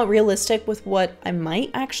being somewhat realistic with what I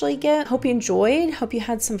might actually get. Hope you enjoyed. Hope you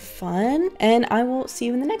had some fun, and I will see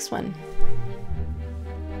you in the next one.